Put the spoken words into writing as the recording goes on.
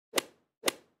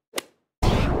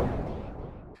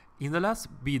In the last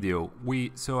video,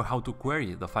 we saw how to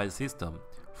query the file system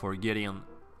for getting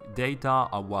data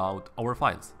about our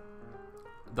files.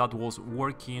 That was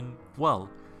working well,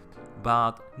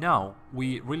 but now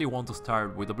we really want to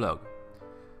start with the blog.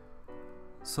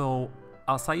 So,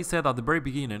 as I said at the very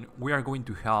beginning, we are going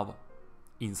to have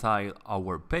inside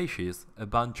our pages a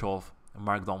bunch of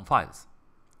Markdown files.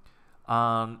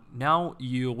 And now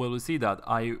you will see that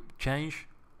I changed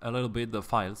a little bit the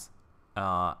files,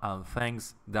 and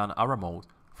thanks Dan Aramode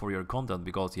for your content,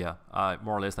 because yeah,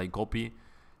 more or less I copy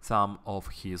some of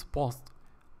his posts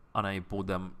and I put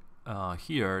them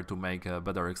here to make a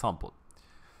better example.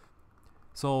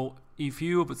 So if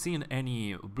you've seen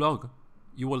any blog,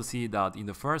 you will see that in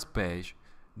the first page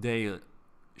they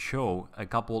show a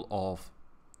couple of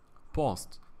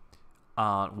posts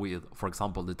with, for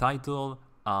example, the title,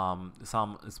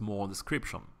 some small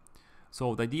description.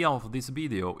 So the idea of this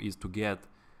video is to get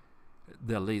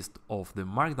the list of the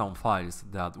Markdown files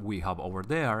that we have over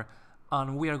there,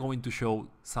 and we are going to show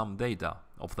some data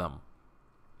of them.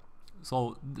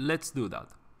 So let's do that.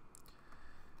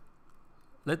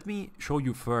 Let me show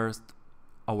you first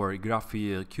our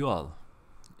GraphQL.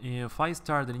 If I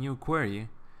start a new query,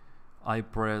 I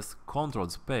press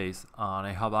Ctrl space and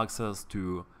I have access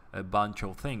to a bunch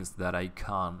of things that I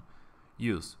can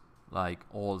use, like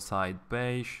all side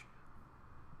page,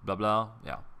 blah blah,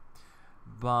 yeah.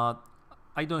 But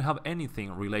I don't have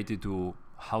anything related to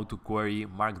how to query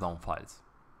Markdown files.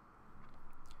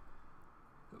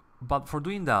 But for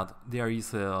doing that, there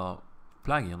is a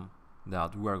plugin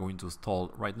that we are going to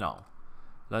install right now.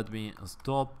 Let me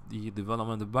stop the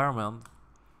development environment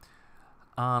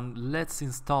and let's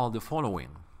install the following.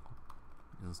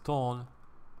 Install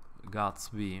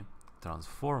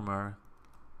gatsby-transformer,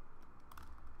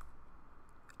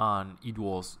 and it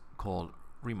was called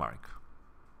remark.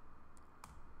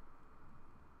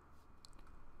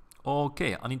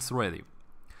 Okay, and it's ready.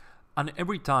 And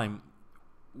every time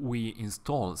we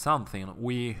install something,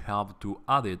 we have to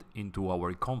add it into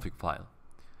our config file.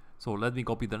 So let me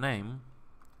copy the name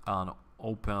and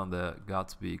open the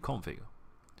Gatsby config.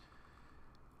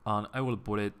 And I will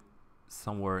put it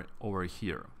somewhere over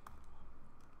here.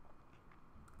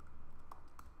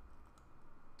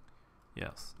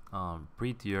 Yes,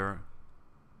 prettier.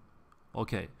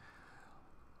 Okay.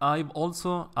 I've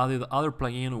also added other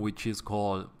plugin which is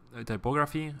called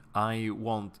typography. I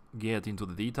won't get into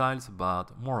the details,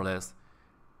 but more or less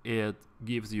it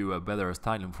gives you a better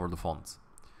styling for the fonts.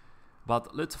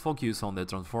 But let's focus on the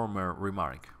transformer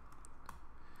remark.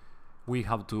 We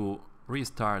have to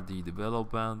restart the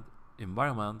development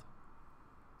environment,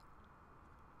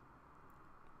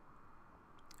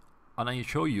 and I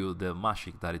show you the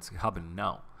magic that it's happening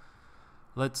now.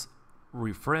 Let's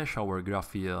refresh our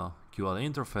GraphQL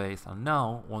interface, and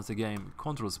now once again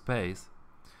Ctrl space,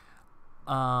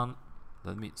 and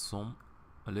let me zoom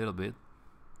a little bit.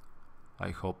 I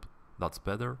hope that's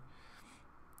better.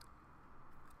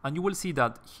 And you will see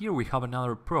that here we have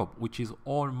another prop which is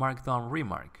all Markdown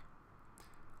remark.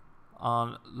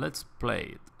 And let's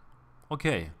play it.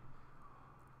 Okay,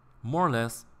 more or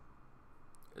less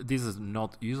this is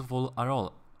not useful at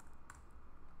all,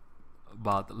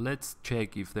 but let's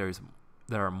check if there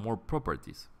are more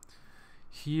properties.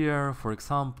 Here, for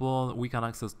example, we can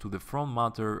access to the front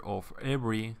matter of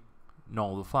every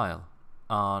node file,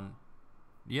 and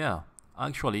yeah,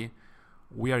 actually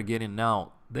we are getting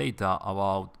now data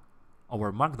about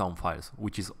our Markdown files,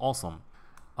 which is awesome.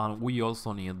 And we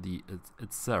also need the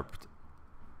excerpt.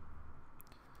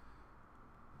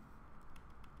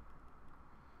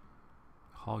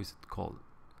 How is it called?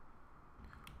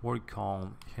 Word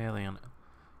count, heading,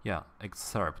 yeah,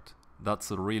 excerpt.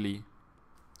 That's a really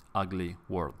ugly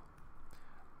word.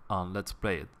 And let's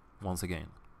play it once again.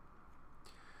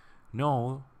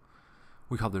 Now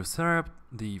we have the excerpt,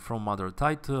 the from matter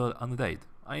title, and the date.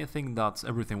 I think that's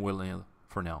everything we'll need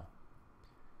for now.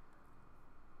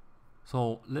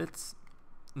 So let's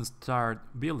start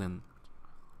building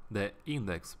the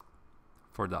index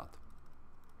for that.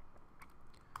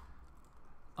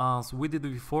 As we did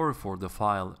before for the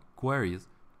file queries,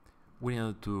 we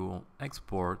need to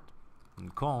export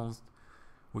in const,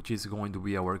 which is going to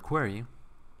be our query,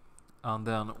 and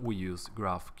then we use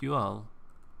GraphQL.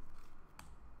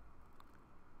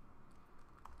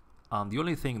 And the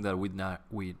only thing that we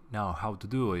now have to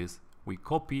do is we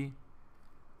copy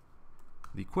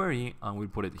the query and we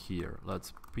put it here.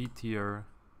 Let's prettier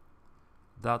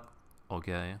that.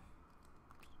 Okay.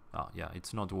 Yeah,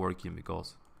 it's not working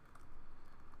because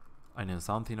I need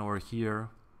something over here.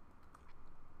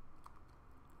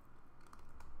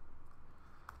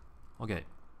 Okay.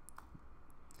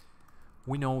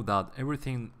 We know that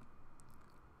everything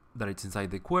that it's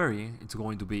inside the query, it's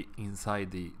going to be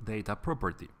inside the data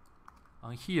property.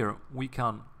 And here we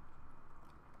can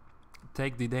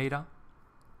take the data,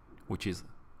 which is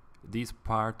this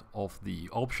part of the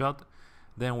object.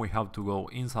 Then we have to go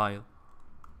inside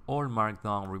all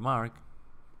Markdown remark,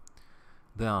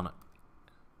 then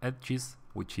edges,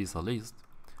 which is a list,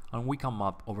 and we can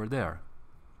map over there.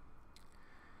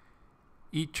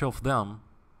 Each of them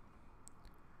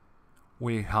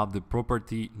we have the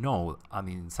property node, and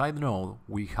inside the node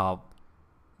we have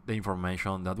the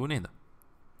information that we need.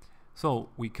 So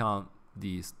we can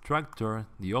destructure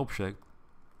the object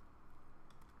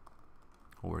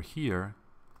over here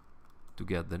to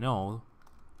get the node,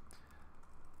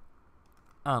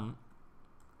 and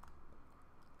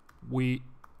we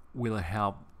will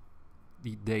have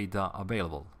the data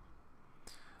available.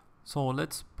 So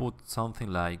let's put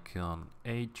something like an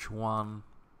h1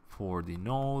 for the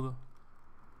node.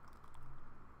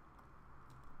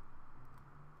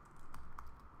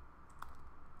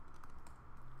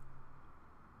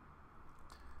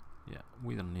 Yeah,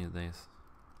 we don't need this.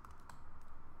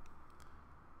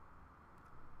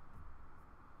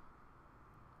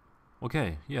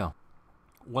 Okay, yeah.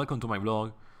 Welcome to my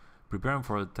blog, preparing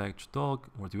for a tech talk,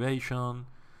 motivation.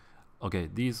 Okay,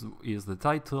 this is the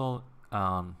title,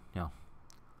 and yeah,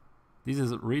 this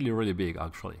is really big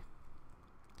actually.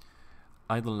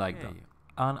 I don't like that.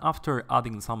 And after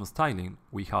adding some styling,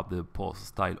 we have the post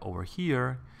style over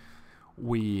here.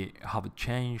 We have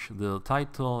changed the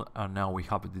title, and now we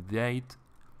have the date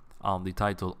and the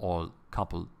title all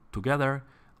coupled together,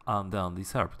 and then the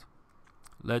served.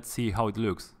 Let's see how it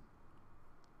looks.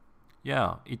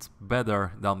 Yeah, it's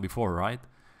better than before, right?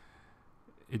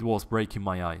 It was breaking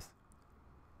my eyes.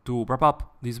 To wrap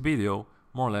up this video,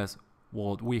 more or less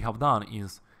what we have done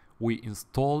is we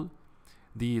install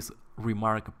this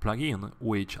remark plugin,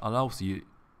 which allows you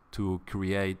to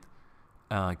create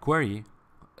a query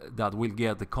that will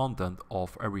get the content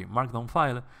of every Markdown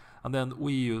file, and then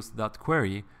we use that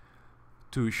query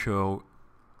to show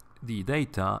the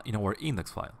data in our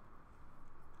index file.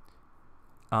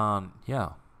 And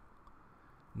yeah,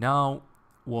 now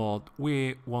what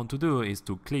we want to do is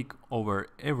to click over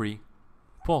every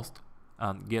post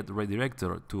and get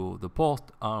redirected to the post,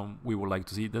 and we would like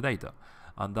to see the data,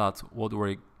 and that's what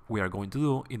we are going to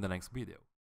do in the next video.